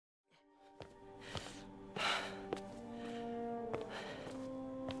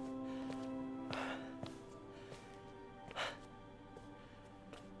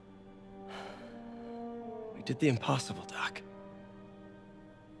did the impossible, Doc.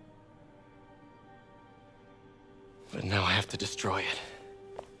 But now I have to destroy it.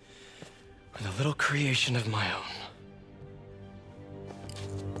 With a little creation of my own.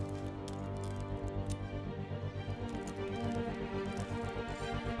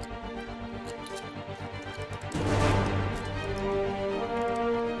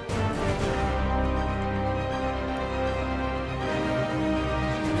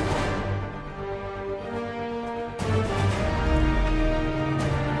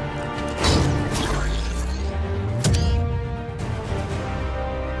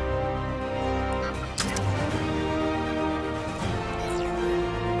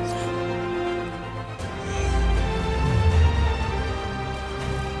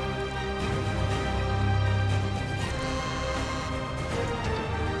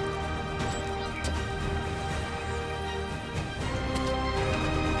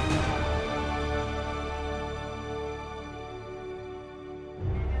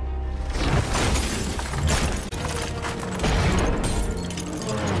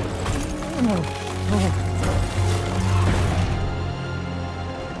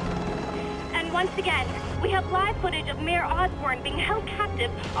 And once again, we have live footage of Mayor Osborn being held captive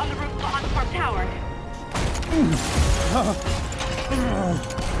on the roof of Osborn Tower.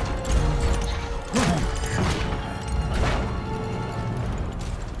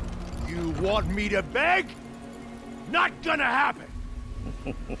 You want me to beg? Not gonna happen!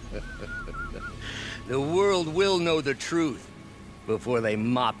 The world will know the truth before they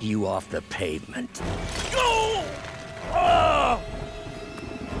mop you off the pavement. Go! Oh!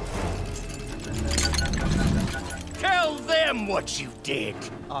 Tell them what you did.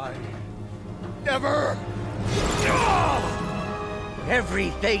 I never...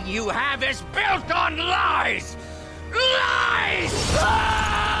 Everything you have is built on lies! Lies!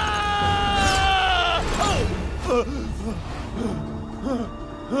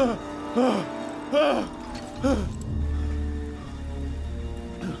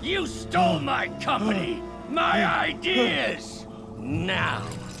 You stole my company, my ideas! Now,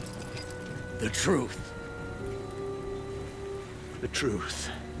 the truth. The truth.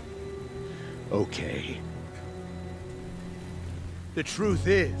 Okay. The truth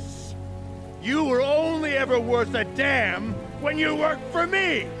is, you were only ever worth a damn when you worked for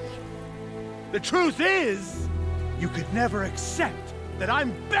me! The truth is, you could never accept that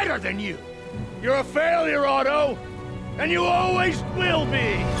I'm better than you! You're a failure, Otto! And you always will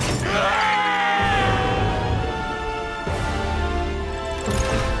be!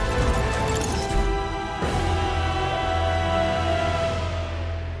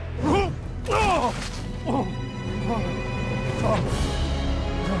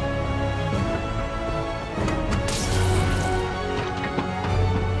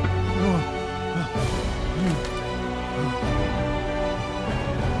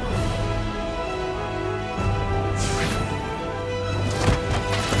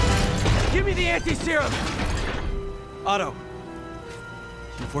 Give me the anti-serum! Otto,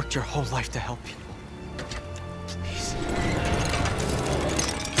 you've worked your whole life to help people. Please.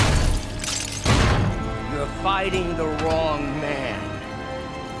 You're fighting the wrong man.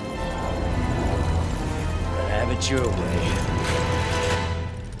 But have it your way.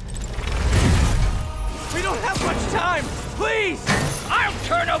 We don't have much time! Please! I'll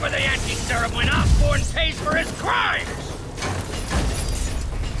turn over the anti-serum when Osborn pays for his crimes!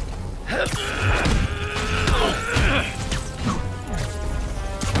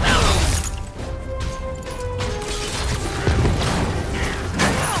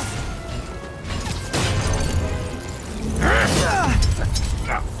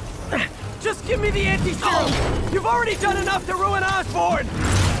 Just give me the anti-serum! You've already done enough to ruin Osborn!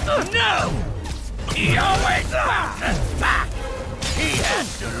 No! He always bounces back! He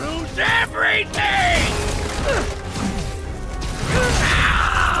has to lose everything!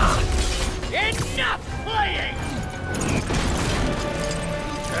 Enough playing!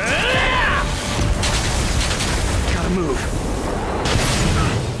 Gotta move.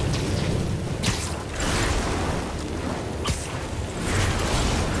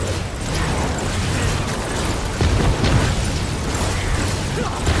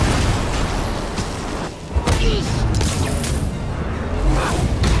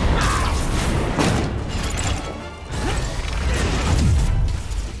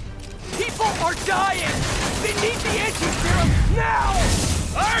 dying! They need the anti-serum now!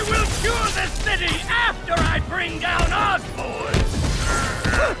 I will cure the city after I bring down Osborn!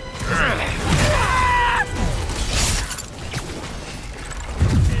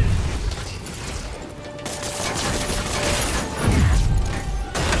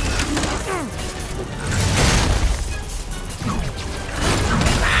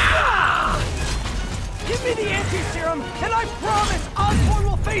 serum, and I promise Osborn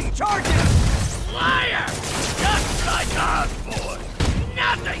will face charges! Liar! Just like Osborn!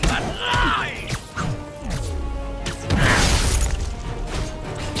 Nothing but lies!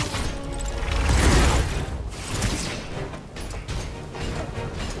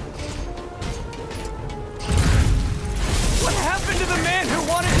 What happened to the man who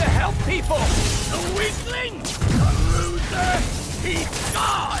wanted to help people? The weakling! The loser! He's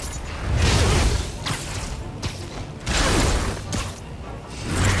gone!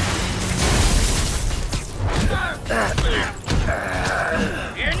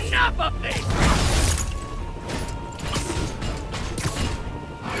 Enough of this!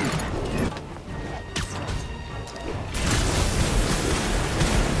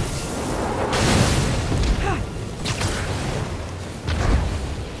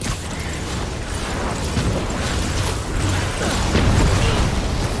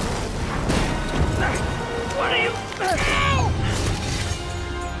 What are you...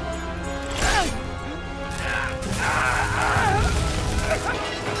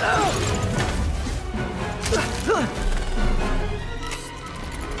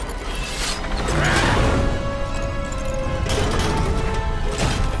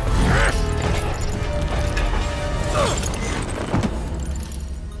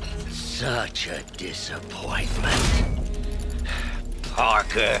 Such a disappointment.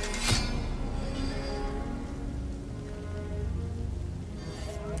 Parker.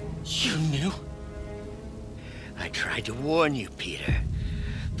 You knew? I tried to warn you, Peter,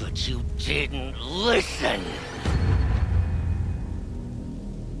 but you didn't listen.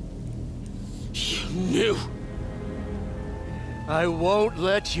 You knew. I won't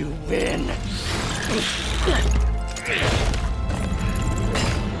let you win.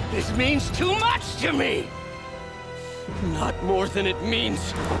 This means too much to me! Not more than it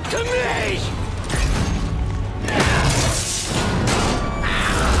means to me!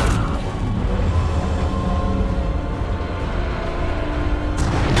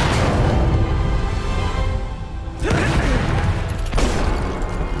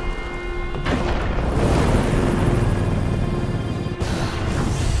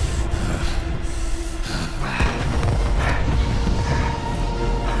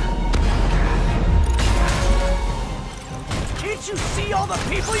 Can't you see all the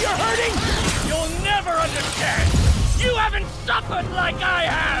people you're hurting? You'll never understand! You haven't suffered like I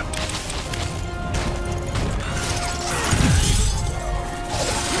have!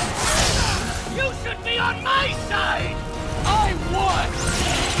 You should be on my side! I won!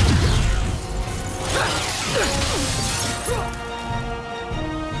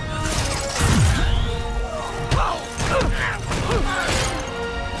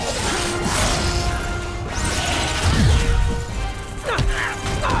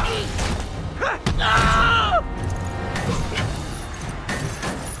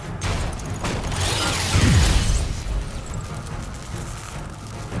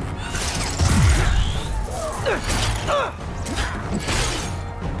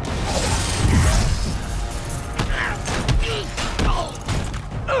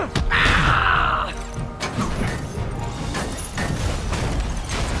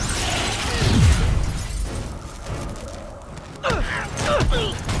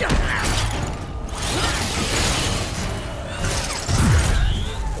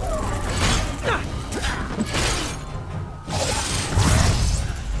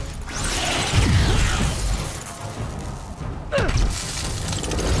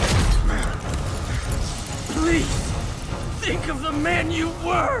 Please, think of the man you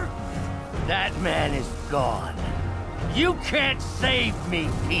were! That man is gone. You can't save me,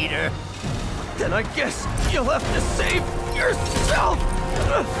 Peter. Then I guess you'll have to save yourself!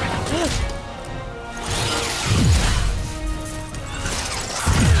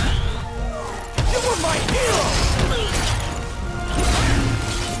 You were my hero!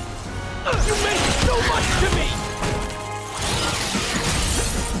 You meant so much to me!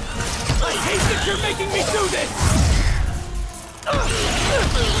 I hate that you're making me do this!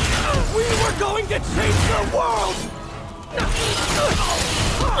 We were going to change the world!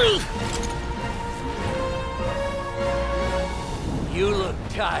 You look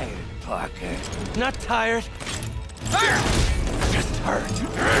tired, Parker. Not tired. Just hurt.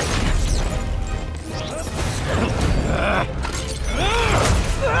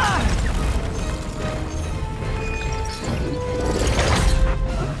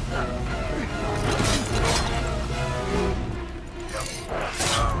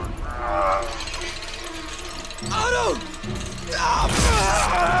 Otto!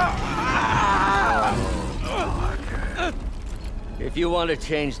 If you want to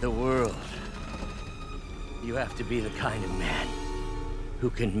change the world, You have to be the kind of man who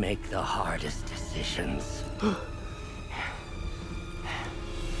can make the hardest decisions.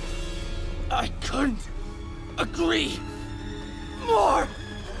 I couldn't agree more!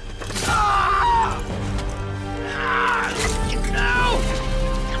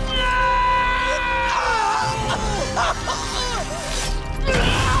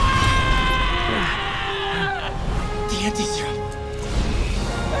 The anti-serum.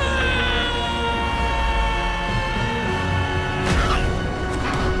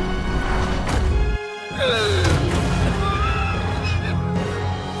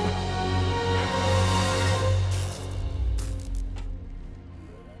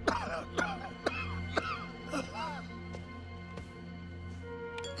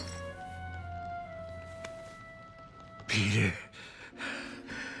 Peter,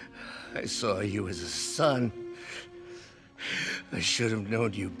 I saw you as a son. I should have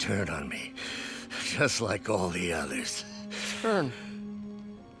known you'd turn on me, just like all the others. Turn.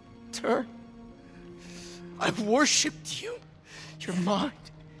 I worshipped you. Your mind,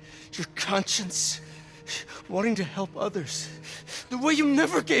 your conscience, wanting to help others. The way you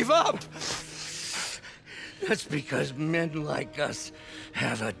never gave up. That's because men like us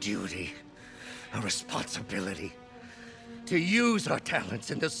have a duty, a responsibility, to use our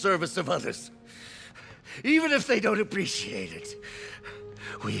talents in the service of others. Even if they don't appreciate it,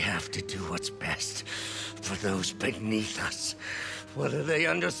 we have to do what's best for those beneath us, whether they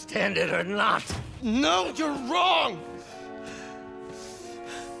understand it or not. No, you're wrong!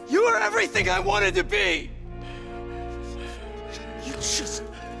 You are everything I wanted to be! You just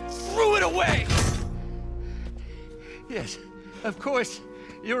threw it away! Yes, of course.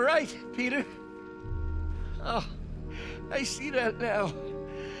 You're right, Peter. Oh, I see that now.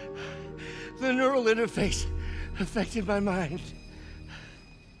 The neural interface affected my mind.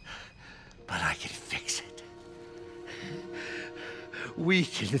 But I can fix it. We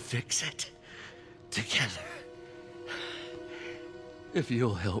can fix it. Together. If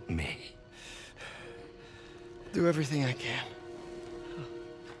you'll help me. Do everything I can.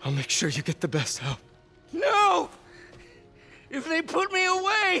 I'll make sure you get the best help. No! If they put me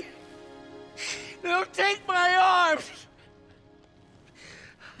away, they'll take my arms.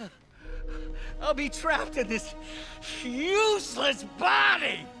 I'll be trapped in this useless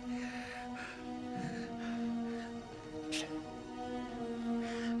body.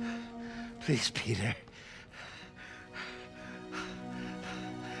 Please, Peter.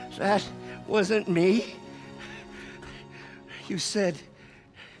 That wasn't me. You said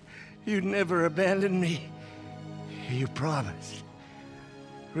you'd never abandon me. You promised.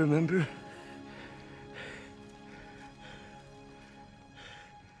 Remember?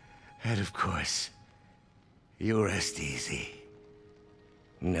 And of course, you rest easy,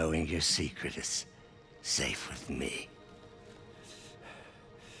 knowing your secret is safe with me.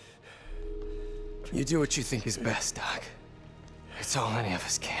 You do what you think is best, Doc. It's all any of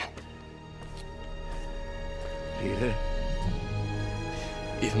us can. Peter?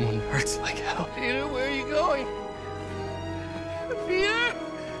 Even when it hurts like hell. Peter, where are you going? Peter?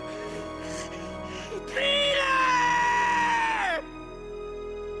 Peter!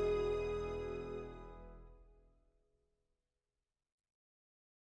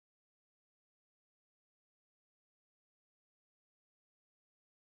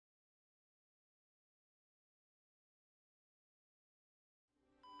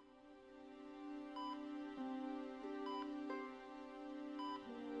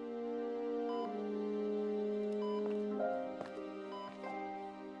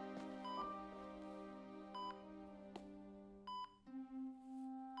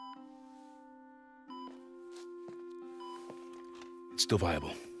 It's still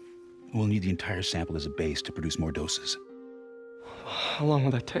viable. We'll need the entire sample as a base to produce more doses. How long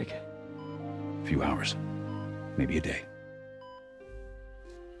will that take? A few hours. Maybe a day.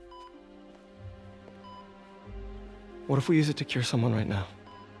 What if we use it to cure someone right now?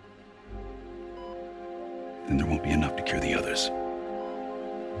 Then there won't be enough to cure the others.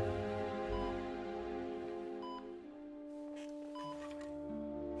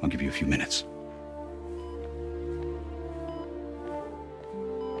 I'll give you a few minutes.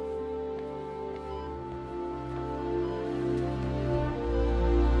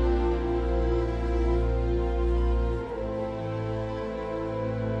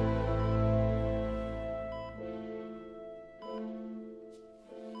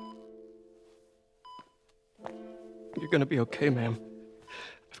 You're gonna be okay, ma'am.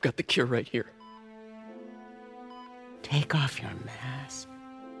 I've got the cure right here. Take off your mask.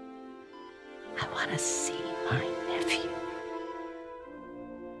 I want to see my nephew.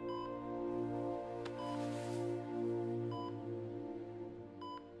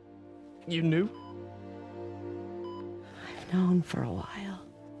 You knew? I've known for a while.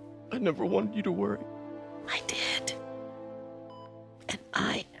 I never wanted you to worry. I did. And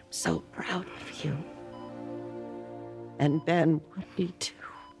I am so proud of you. And Ben would be too.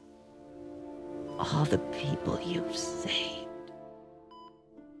 All the people you've saved.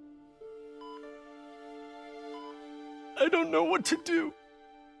 I don't know what to do.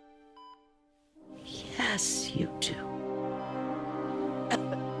 Yes, you do.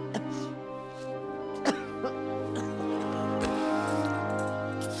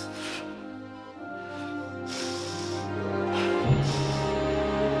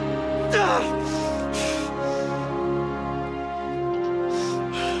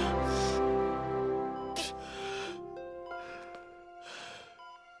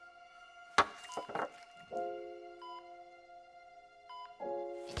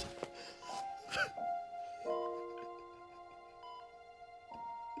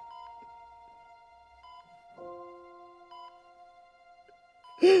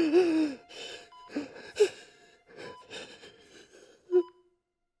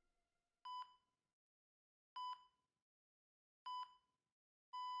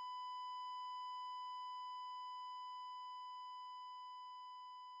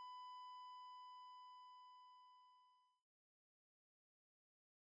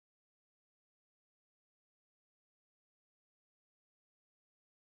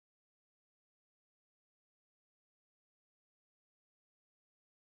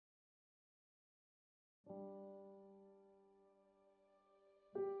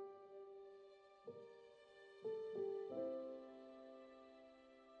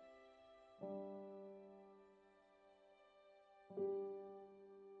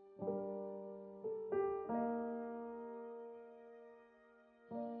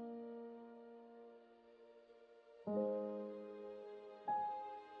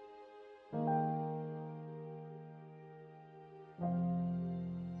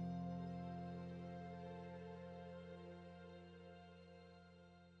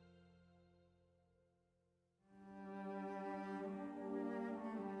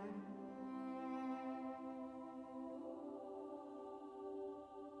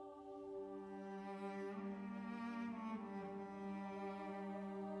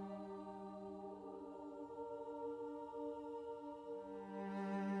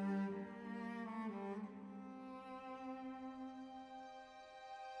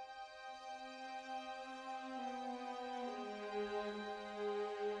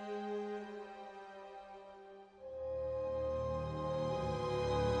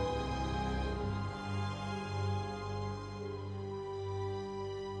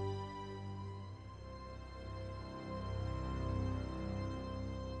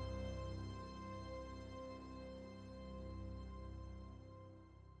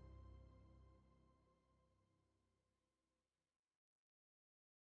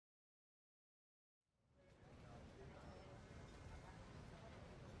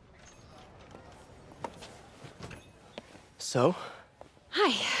 So?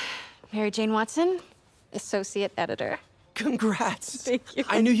 Hi, Mary Jane Watson, Associate Editor. Congrats! Thank you.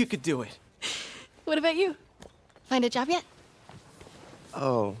 I knew you could do it. What about you? Find a job yet?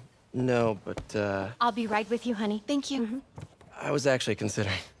 Oh, no, but, I'll be right with you, honey. Thank you. I was actually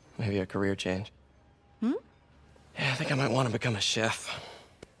considering maybe a career change. Hmm? Yeah, I think I might want to become a chef.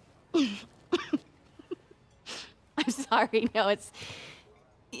 I'm sorry, no, it's...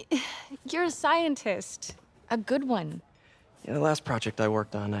 You're a scientist. A good one. Yeah, the last project I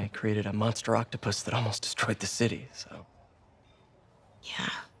worked on, I created a monster octopus that almost destroyed the city, so... Yeah.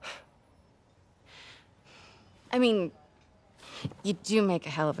 I mean, you do make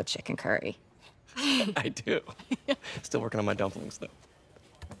a hell of a chicken curry. I do. Still working on my dumplings, though.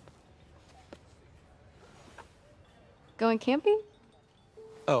 Going camping?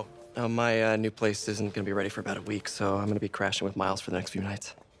 Oh, my new place isn't gonna be ready for about a week, so I'm gonna be crashing with Miles for the next few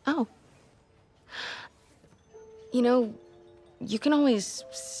nights. Oh. You know, you can always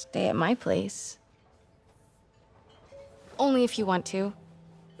stay at my place. Only if you want to.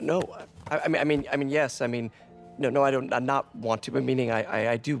 No, I mean, yes. I mean, no, I don't. I not want to. But meaning,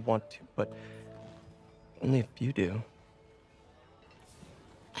 I do want to, but only if you do.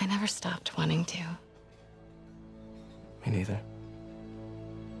 I never stopped wanting to. Me neither.